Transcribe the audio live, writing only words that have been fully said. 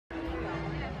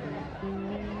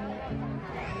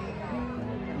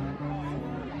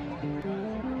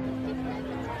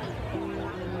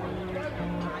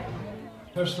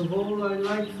First of all, I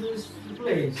like this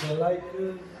place. I like,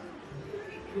 you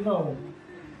know,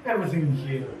 everything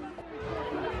here.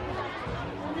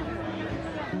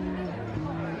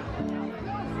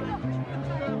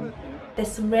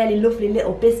 There's some really lovely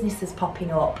little businesses popping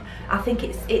up. I think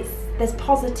there's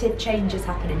positive changes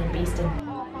happening in Beeston. I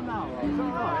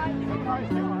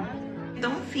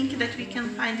don't think that we can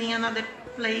find in another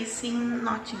place in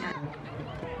Nottingham.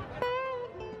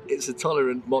 It's a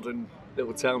tolerant, modern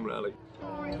little town, really.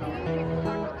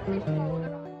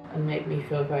 And made me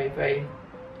feel very, very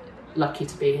lucky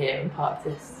to be here and part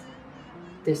of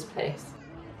this place.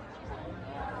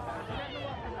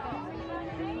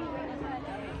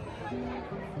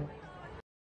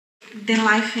 The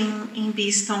life in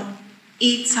Beeston,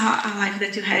 it's a life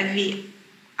that you have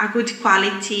a good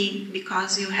quality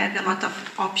because you have a lot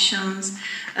of options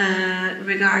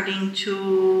regarding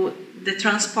to the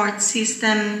transport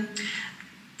system,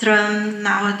 tram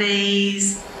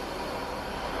nowadays,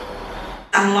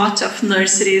 a lot of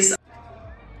nurseries.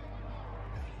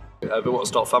 We want to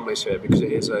start families here because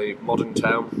it is a modern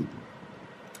town.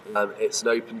 It's an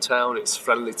open town, it's a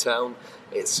friendly town,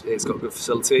 it's got good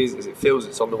facilities, it feels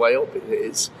it's on the way up,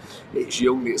 it's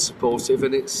young, it's supportive,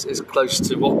 and it's close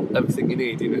to everything you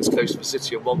need. You know, it's close to the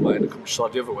city in one way and the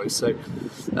countryside the other way, so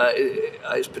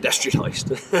it's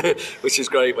pedestrianised, which is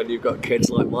great when you've got kids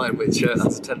like mine, which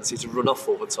has a tendency to run off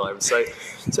all the time. So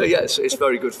yeah, it's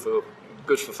very good for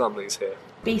families here.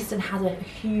 Beeston has a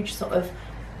huge sort of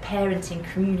parenting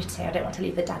community. I don't want to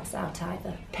leave the dads out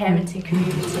either. Parenting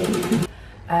community.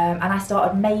 And I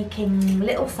started making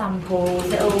little samples,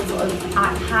 little sort of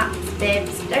hats,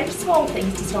 bibs, just small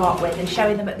things to start with, and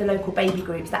showing them at the local baby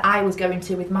groups that I was going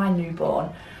to with my newborn.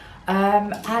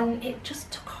 And it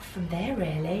just took off from there,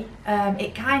 really.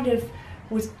 It kind of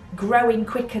was growing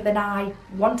quicker than I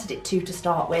wanted it to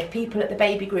start with. People at the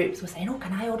baby groups were saying, oh,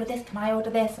 can I order this? Can I order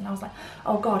this? And I was like,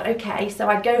 oh God, okay. So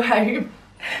I'd go home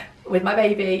with my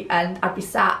baby and I'd be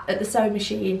sat at the sewing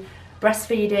machine,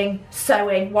 breastfeeding,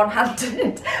 sewing,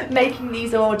 one-handed, making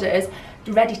these orders,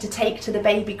 ready to take to the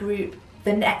baby group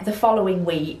the following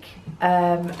week,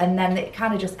 and then it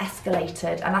kind of just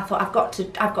escalated. And I thought, I've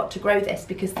got to grow this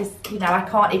because this, you know, I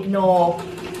can't ignore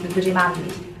the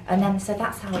demand. And then so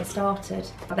that's how it started.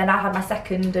 And then I had my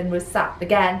second and was sat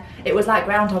again. It was like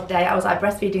Groundhog Day. I was like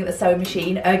breastfeeding at the sewing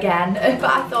machine again. But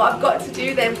I thought, I've got to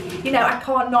do this. You know, I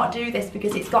can't not do this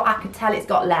because I could tell it's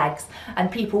got legs and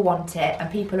people want it and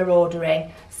people are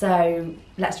ordering. So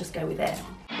let's just go with it.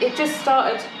 It just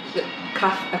started,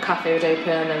 a cafe would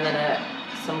open and then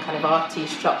some kind of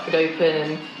artiste shop would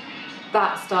open, and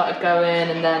that started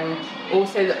going. And then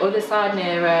also the other side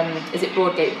near, is it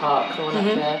Broadgate Park, the one up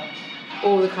there?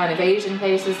 All the kind of Asian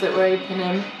places that were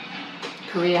opening,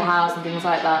 Korea House and things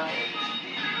like that.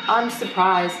 I'm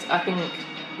surprised. I think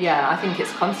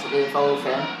it's constantly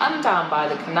evolving. I'm down by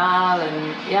the canal,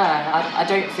 and yeah, I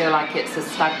don't feel like it's a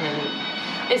stagnant.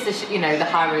 It's the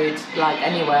high road, like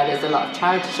anywhere. There's a lot of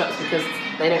charity shops because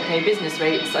they don't pay business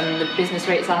rates, and the business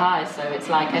rates are high. So it's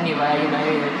like anywhere, you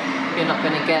know, you're not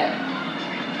going to get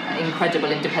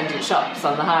incredible independent shops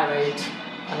on the high road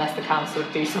unless the council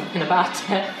would do something about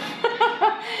it.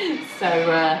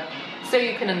 So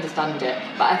you can understand it,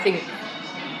 but I think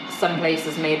some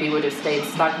places maybe would have stayed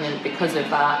stagnant because of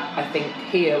that. I think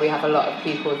here we have a lot of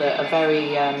people that are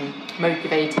very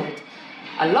motivated,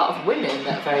 a lot of women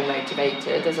that are very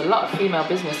motivated. There's a lot of female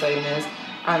business owners,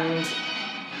 and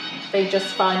they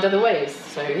just find other ways.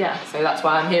 So yeah, so that's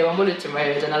why I'm here on Woollerton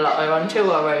Road, and a lot are on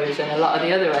Chilwell Road, and a lot of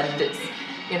the other end.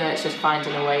 It's just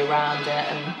finding a way around it,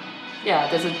 and yeah,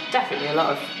 there's definitely a lot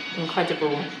of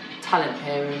incredible talent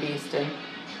here in Beeston,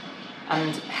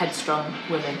 and headstrong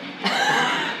women.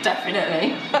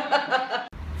 Definitely.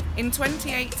 In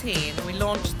 2018, we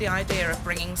launched the idea of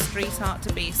bringing street art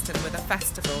to Beeston with a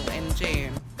festival in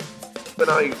June. When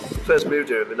I first moved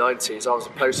here in the 90s, I was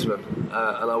a postman,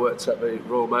 and I worked at the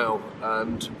Royal Mail,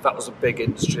 and that was a big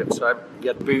industry at the time. You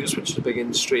had Boots, which is a big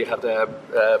industry, you had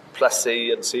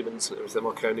Plessy and Siemens, and everything,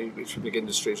 Marconi, which were big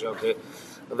industries around here.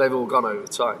 And they've all gone over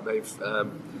time. They've,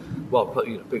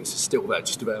 Boots is still there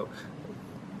just about,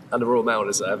 and the Royal Mail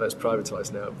is there, that's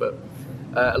privatised now, but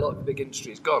a lot of the big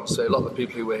industry is gone, so a lot of the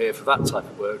people who were here for that type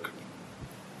of work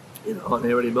aren't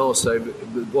here anymore. So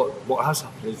what has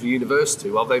happened is the university,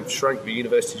 while they've shrunk, the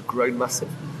university's grown massive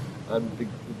and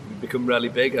become really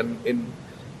big, and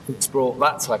it's brought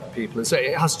that type of people, and so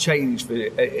it has changed.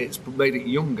 It's made it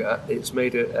younger, it's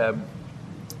made it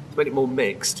more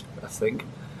mixed, I think.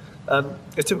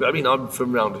 It's typical. I mean, I'm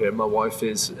from around here. My wife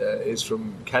is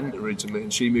from Kent originally,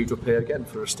 and she moved up here again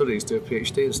for her studies, do a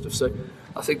PhD and stuff. So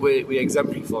I think we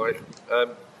exemplify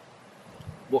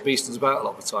what Beeston's about a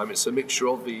lot of the time. It's a mixture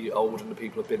of the old and the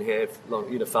people who've been here for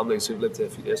long, you know, families who've lived here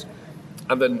for years,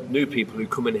 and then new people who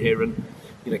come in here and,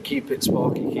 you know, keep it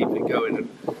sparky, keep it going,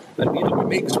 and you know, we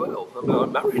mix well. I mean,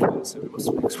 I'm married, so we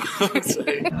must mix well. So,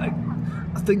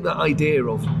 I think that idea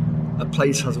of a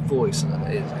place has a voice,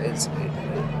 it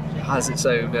has its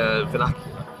own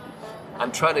vernacular,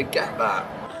 and trying to get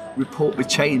that, report the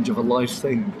change of a life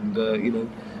thing, and you know,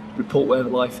 report where the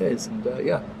life is, and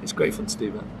yeah, it's great fun to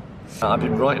do that. I've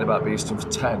been writing about Beeston for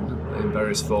 10 in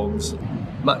various forms.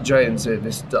 Matt James,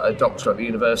 this doctor at the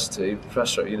university,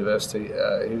 professor at university,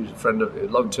 who's a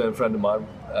long-term friend of mine,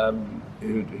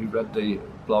 who read the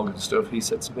blog and stuff, he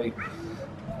said to me,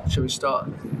 shall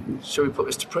we put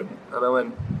this to print? And I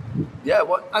went, yeah,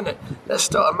 what? And let's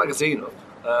start a magazine up.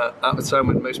 At the time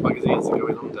when most magazines are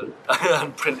going under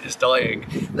and print is dying,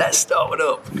 let's start one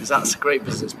up, because that's a great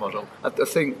business model. I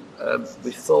think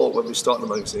we thought when we started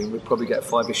the magazine we'd probably get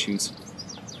 5 issues,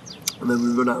 and then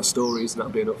we run out of stories and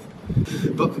that'd be enough.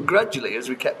 But gradually, as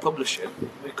we kept publishing,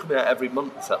 we were coming out every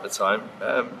month at the time,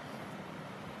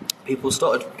 people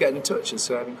started getting in touch and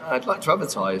saying, I'd like to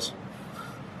advertise.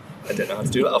 I don't know how to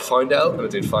do it, I'll find out, and I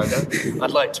did find out.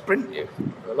 I'd like to print you.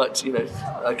 I'd like to, you know,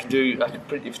 I can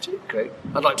print you for cheap, great.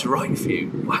 I'd like to write for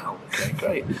you, wow, okay,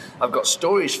 great. I've got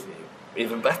stories for you,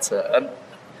 even better. And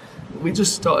we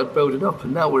just started building up,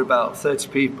 and now we're about 30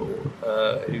 people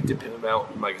who dip in and out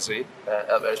of the magazine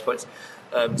at various points.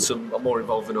 Some are more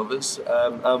involved than others.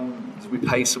 We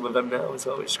pay some of them now as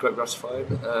well, which is quite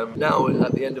gratifying. Now,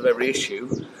 at the end of every issue,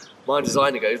 my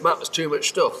designer goes, Matt, there's too much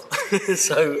stuff.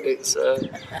 So it's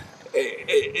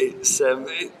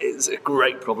a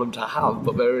great problem to have,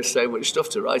 but there is so much stuff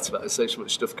to write about, there's so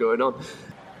much stuff going on.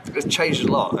 It's changed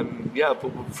a lot, and yeah,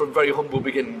 but from very humble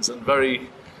beginnings and very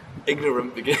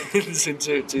ignorant beginnings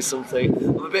into something.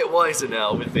 I'm a bit wiser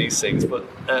now with these things, but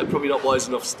probably not wise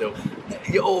enough still.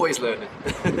 You're always learning.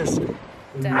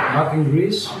 Back in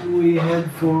Greece, we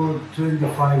had for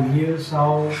 25 years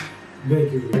our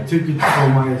bakery. I took it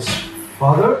from my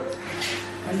father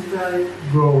and I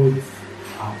grow it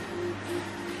up.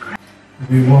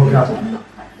 We woke up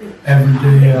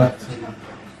every day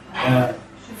at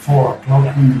 4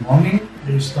 o'clock in the morning.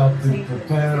 We start to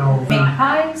prepare all make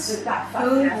pies,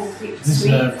 food, sweet,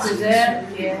 dessert.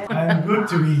 Yeah. I'm good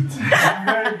to eat. I'm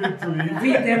very good to eat. We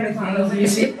eat everything, you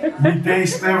see. We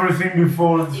taste everything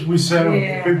before we serve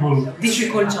people.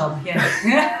 Difficult job,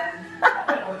 yeah.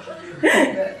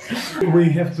 We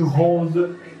have to hold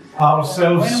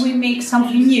ourselves. When we make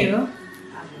something new,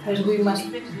 first we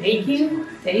must bake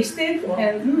it, taste it,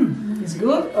 and it's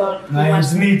good. Or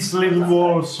it needs a little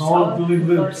more salt, a little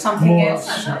bit or something more,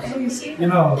 else. you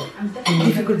know.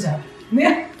 Difficult job.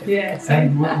 Yeah. Yes.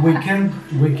 And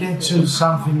we can choose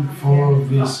something for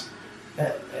this.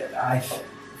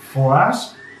 For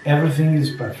us, everything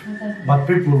is perfect, but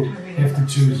people have to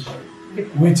choose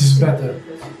which is better.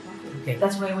 Okay.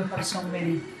 That's why we have so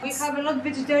many. We have a lot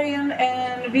vegetarian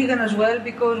and vegan as well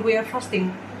because we are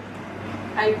fasting.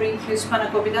 I bring you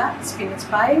spanakopita, spinach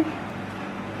pie.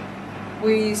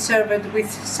 We serve it with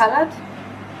salad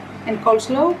and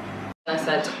coleslaw. I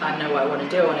said, I know what I want to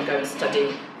do. I want to go and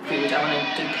study food. I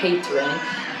want to do catering.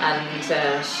 And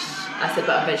I said,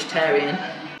 but I'm vegetarian.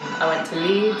 I went to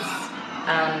Leeds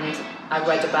and I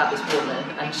read about this woman,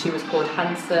 and she was called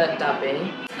Hansa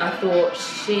Dabby. I thought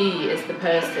she is the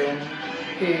person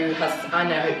who I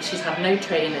know she's had no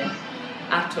training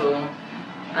at all,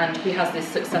 and who has this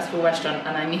successful restaurant,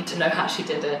 and I need to know how she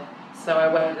did it. So I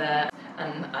went there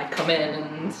and I come in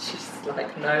and she's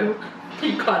like, no,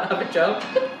 you can't have a job.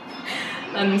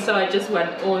 And so I just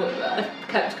I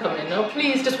kept coming, oh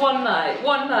please, just one night,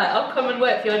 I'll come and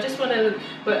work for you, I just want to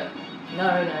work.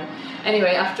 No.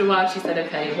 Anyway, after a while she said,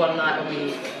 okay, one night a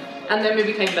week. And then we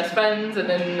became best friends, and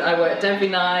then I worked every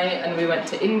night, and we went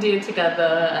to India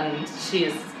together, and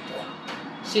she's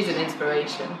an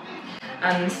inspiration.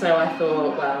 And so I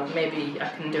thought, well, maybe I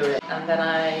can do it. And then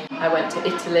I went to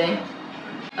Italy,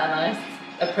 and I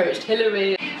approached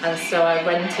Hilary, and so I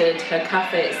rented her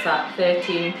cafe. It sat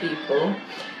 13 people,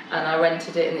 and I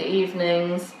rented it in the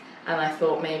evenings, and I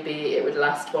thought maybe it would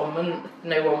last 1 month.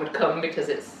 No one would come because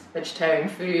it's vegetarian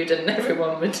food and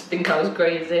everyone would think I was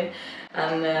crazy.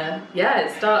 And yeah,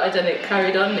 it started and it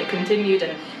carried on, it continued,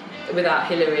 and without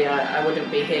Hilary I wouldn't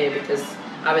be here, because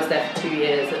I was there for 2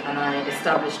 years and I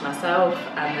established myself,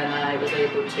 and then I was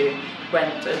able to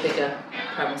rent a bigger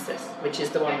premises, which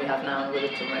is the one we have now in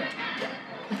Willerton Road. Yeah.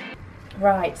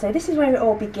 Right, so this is where it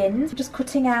all begins. Just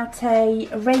cutting out a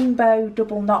rainbow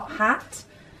double knot hat.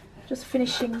 Just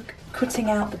finishing cutting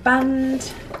out the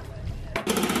band.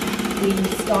 We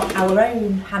start our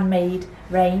own handmade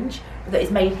range that is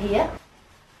made here.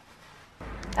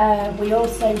 We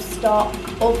also stock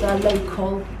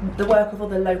the work of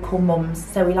other local mums,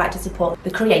 so we like to support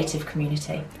the creative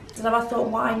community. So I thought,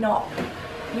 why not,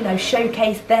 you know,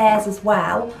 showcase theirs as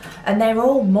well? And they're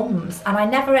all mums, and I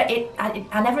never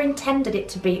intended it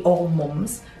to be all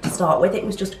mums to start with. It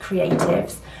was just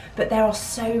creatives, but there are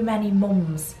so many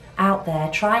mums out there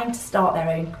trying to start their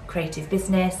own creative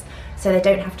business, so they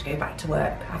don't have to go back to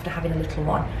work after having a little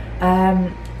one.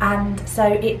 And so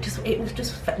it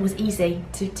was easy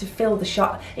to fill the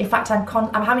shop. In fact, I'm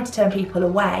having to turn people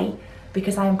away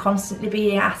because I am constantly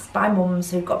being asked by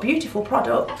mums who've got beautiful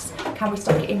products, can we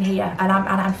stock it in here? And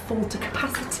I'm full to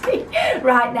capacity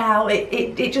right now.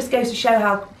 It just goes to show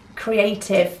how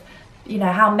creative, you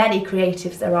know, how many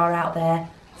creatives there are out there.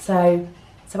 So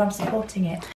I'm supporting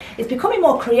it. It's becoming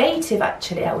more creative,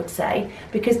 actually, I would say,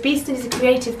 because Beeston is a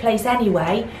creative place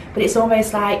anyway, but it's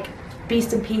almost like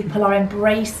Beeston people are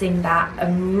embracing that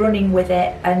and running with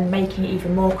it and making it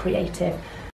even more creative.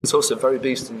 It's also very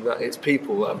Beeston that it's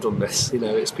people that have done this, you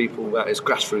know, it's people that it's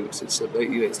grassroots,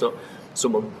 it's not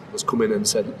someone that's come in and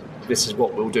said, this is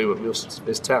what we'll do in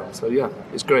this town. So yeah,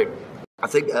 it's great. I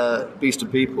think Beeston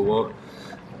people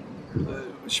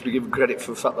should be given credit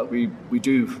for the fact that we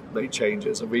do make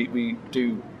changes, and we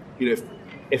do, you know,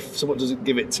 if someone doesn't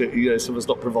give it to, you know, someone's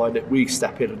not providing it, we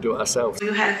step in and do it ourselves.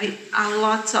 You have a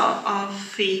lot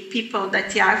of people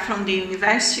that are from the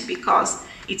university because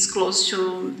it's close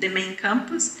to the main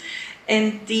campus,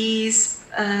 and these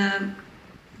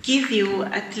give you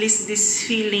at least this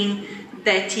feeling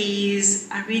that is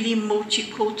a really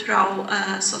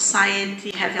multicultural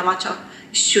society, have a lot of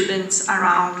students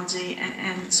around,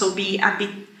 and so be a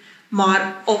bit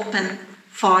more open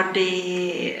for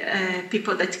the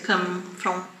people that come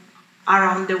from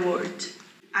around the world.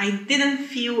 I didn't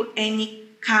feel any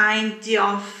kind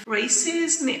of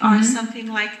racism or something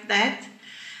like that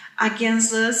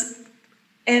against us,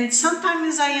 and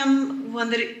sometimes I am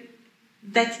wondering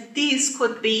that this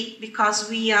could be because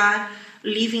we are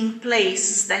living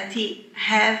places that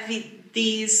have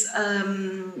this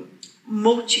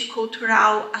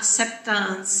multicultural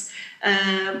acceptance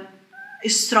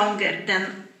stronger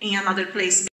than in another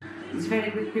place. It's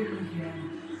very good people here.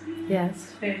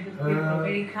 Yes. Very good people,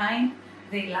 very kind.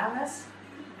 They love us.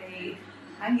 They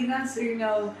hang us. You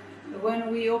know,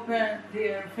 when we open, they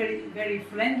are very, very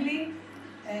friendly,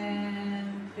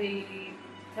 and they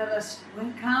tell us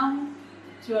welcome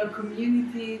to our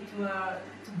community,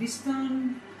 to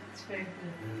Beeston. It's very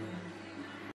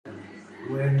good.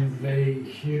 When they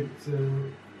heard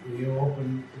we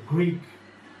open Greek.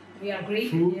 We are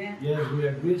Greek, food, yeah. Yes, we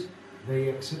are Greek. They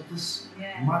accept us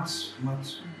much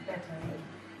better.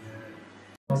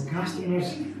 Our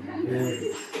customers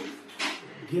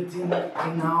get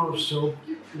in our shop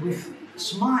with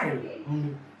smile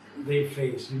on their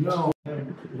face. You know,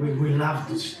 we love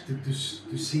to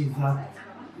see that.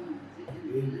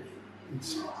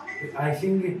 I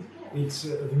think it's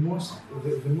the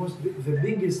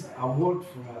biggest award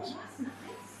for us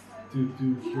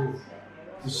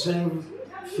to serve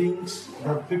things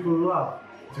that people love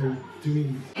to eat.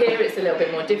 Here it's a little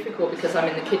bit more difficult because I'm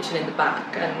in the kitchen in the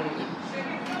back,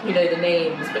 and you know the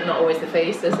names but not always the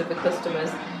faces of the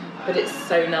customers. But it's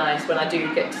so nice when I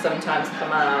do get to sometimes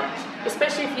come out,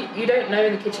 especially if you don't know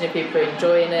in the kitchen if people are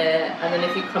enjoying it, and then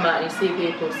if you come out and you see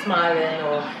people smiling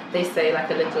or they say like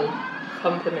a little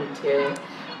compliment to you,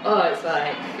 oh, it's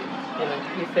like, you know,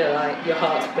 you feel like your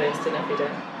heart's bursting every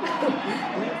day.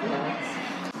 Nice.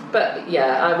 But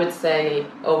yeah, I would say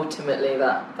ultimately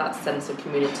that sense of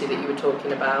community that you were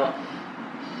talking about,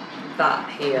 that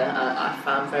here I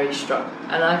found very strong.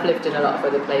 And I've lived in a lot of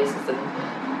other places, and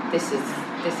this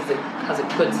has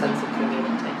a good sense of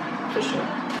community, for sure.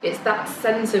 It's that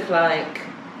sense of like,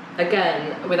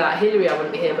 again, without Hilary I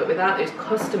wouldn't be here, but without those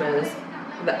customers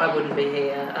that I wouldn't be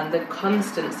here, and the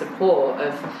constant support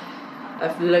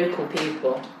of local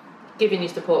people, giving you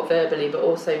support verbally, but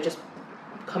also just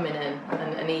coming in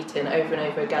and eating over and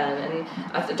over again. And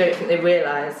I don't think they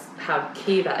realise how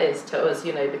key that is to us,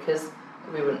 you know, because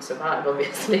we wouldn't survive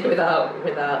obviously without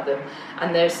them.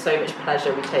 And there's so much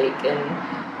pleasure we take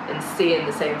in seeing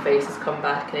the same faces come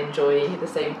back and enjoy the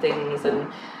same things and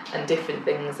different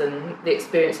things, and the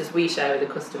experiences we share with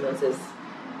the customers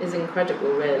is incredible,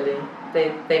 really.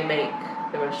 They make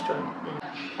the restaurant.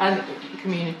 And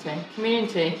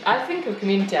community. I think of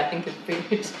community, I think of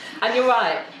food. And you're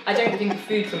right, I don't think of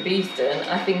food from Beeston,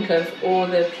 I think of all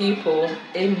the people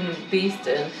in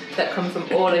Beeston that come from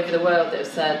all over the world that have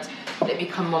said, let me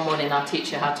come one morning, I'll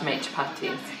teach you how to make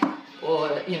chapatis.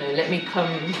 Or, you know, let me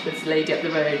come, this lady up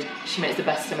the road, she makes the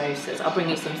best samosas, I'll bring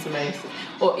you some samosas.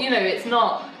 Or, you know, it's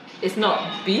not it's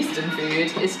not Beeston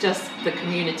food, it's just the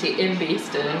community in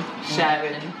Beeston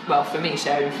sharing, well for me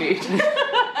sharing food.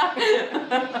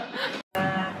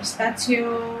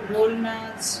 Pistachio,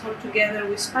 walnuts, all together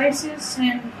with spices,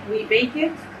 and we bake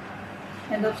it.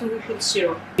 And after we put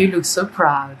syrup. You look so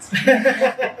proud.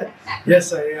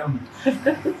 Yes, I am.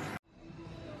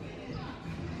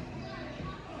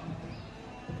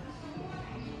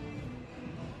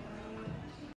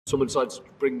 Someone decided to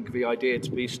bring the idea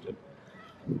to Beeston,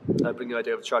 bring the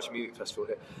idea of the Charity Music Festival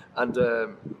here, and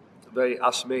they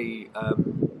asked me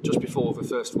just before the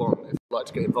first one if I'd like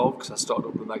to get involved because I started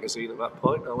up the magazine at that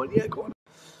point. I went, yeah, go on.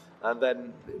 And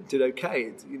then did okay.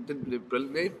 It didn't do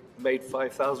brilliantly. Made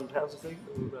 £5,000, I think,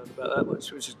 around about that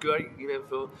much, which is great, you know.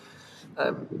 For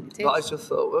but I just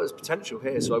thought, well, there's potential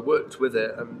here, so I worked with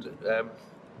it, and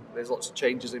there's lots of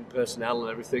changes in personnel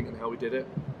and everything, and how we did it.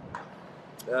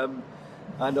 And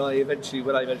when I eventually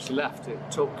left, it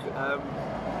took I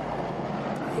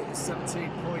think it's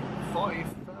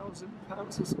 £17.5 thousand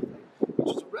or something,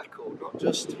 which is a record, not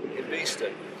just in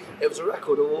Beeston. It was a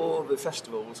record of all the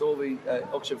festivals, all the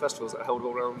auction festivals that are held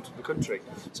all around the country.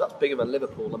 So that's bigger than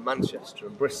Liverpool and Manchester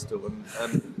and Bristol and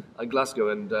Glasgow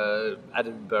and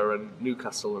Edinburgh and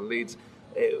Newcastle and Leeds.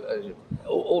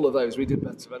 All of those, we did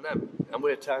better than them. And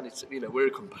we're a town, we're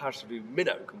comparatively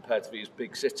minnow compared to these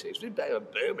big cities. We did better than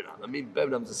Birmingham. I mean,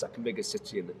 Birmingham's the second biggest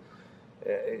city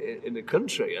in the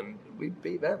country, and we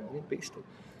beat them in Beeston.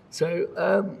 So,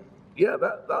 yeah,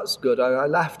 that's good. I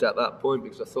left at that point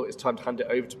because I thought it's time to hand it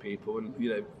over to people, and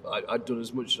I'd done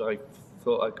as much as I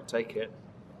thought I could take it,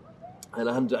 and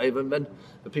I handed it over. And then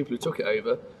the people who took it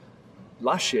over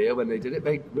last year, when they did it,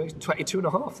 they raised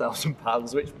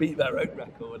 £22,500, which beat their own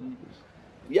record. And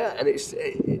yeah, and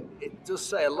it does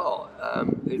say a lot.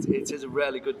 It is a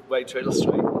really good way to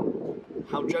illustrate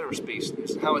how generous Beeston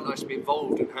is, how it's nice to be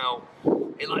involved, and how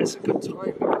it's a good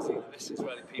time because this is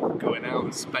really people going out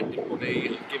and spending money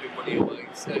and giving money away.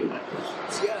 So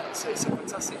yeah, it's a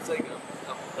fantastic thing.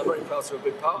 I'm very proud to have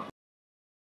been part.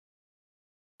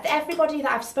 Everybody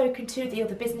that I've spoken to, the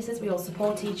other businesses, we all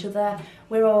support each other.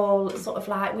 We're all sort of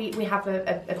like, we have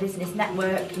a business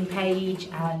networking page,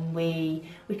 and we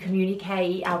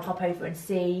communicate. I'll pop over and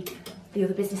see the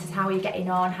other businesses, how are you getting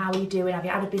on, how are you doing, have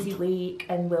you had a busy week,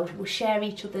 and we'll share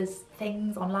each other's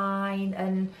things online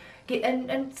and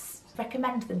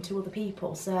recommend them to other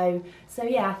people. So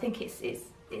yeah, I think it's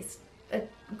a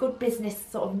good business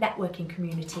sort of networking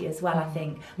community as well. I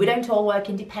think we don't all work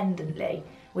independently.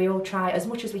 We all try as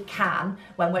much as we can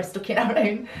when we're stuck in our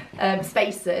own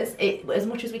spaces. As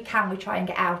much as we can, we try and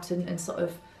get out and sort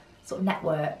of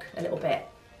network a little bit.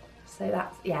 So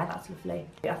that's lovely.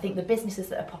 I think the businesses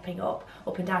that are popping up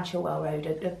and down Chilwell Road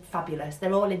are fabulous.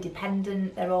 They're all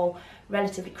independent, they're all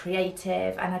relatively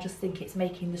creative, and I just think it's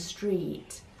making the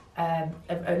street a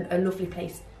lovely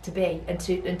place to be and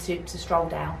to stroll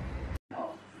down.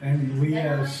 And we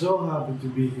are so happy to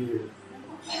be here.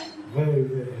 Very,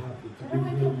 very happy to be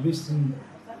here. Beeston,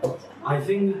 I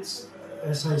think it's,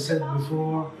 as I said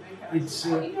before, it's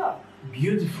a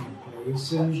beautiful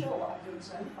place and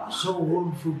so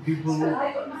wonderful people.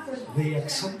 They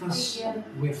accept us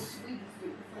with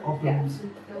open hands.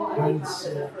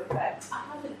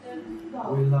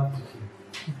 We love it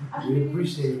here. We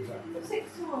appreciate that.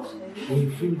 We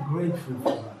feel grateful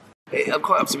for that. I'm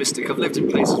quite optimistic. I've lived in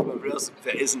places where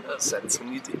there isn't that sense,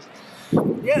 and you do.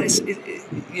 Yeah,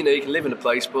 you can live in a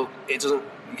place, but it doesn't.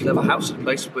 You can have a house in a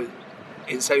place, but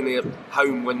it's only a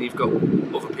home when you've got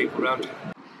other people around you.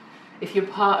 If you're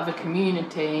part of a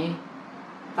community,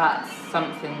 that's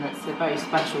something that's a very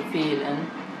special feeling.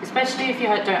 Especially if you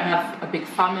don't have a big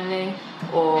family,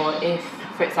 or if,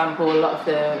 for example, a lot of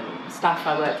the staff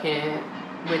I work here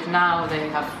with now, they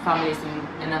have families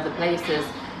in other places.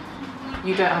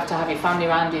 You don't have to have your family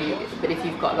around you, but if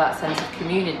you've got that sense of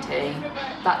community,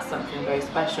 that's something very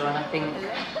special. And I think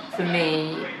for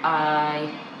me,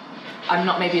 I'm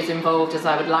not maybe as involved as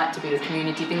I would like to be with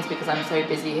community things because I'm so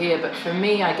busy here, but for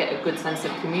me, I get a good sense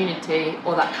of community,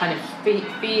 or that kind of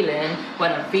feeling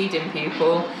when I'm feeding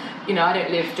people. I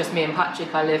don't live just me and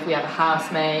Patrick, we have a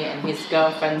housemate and his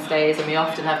girlfriend stays, and we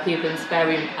often have people in the spare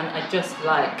room, and I just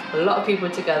like a lot of people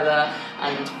together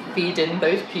and feeding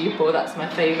those people. That's my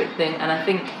favourite thing. And I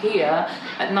think here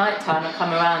at night time I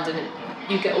come around and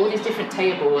you get all these different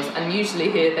tables, and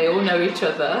usually here they all know each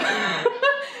other.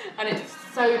 And it's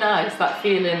so nice, that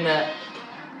feeling that,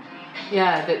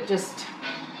 that just,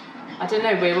 I don't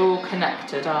know, we're all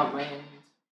connected, aren't we?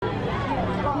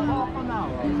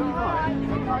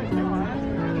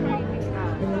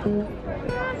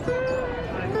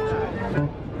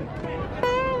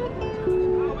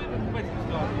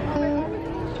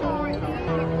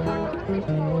 Half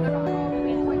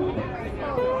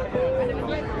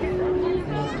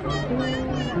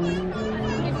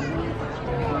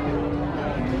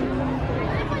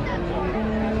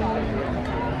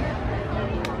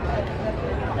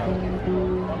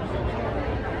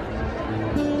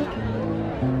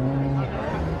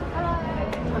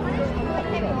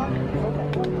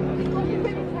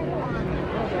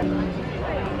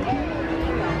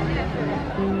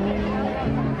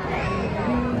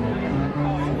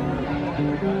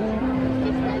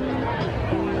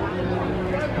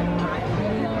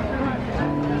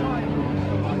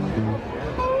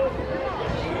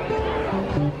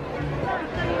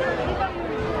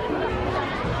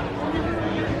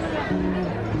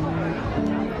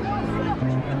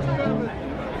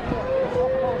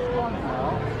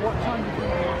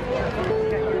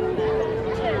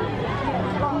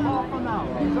an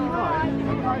hour. Is that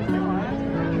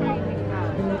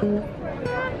right?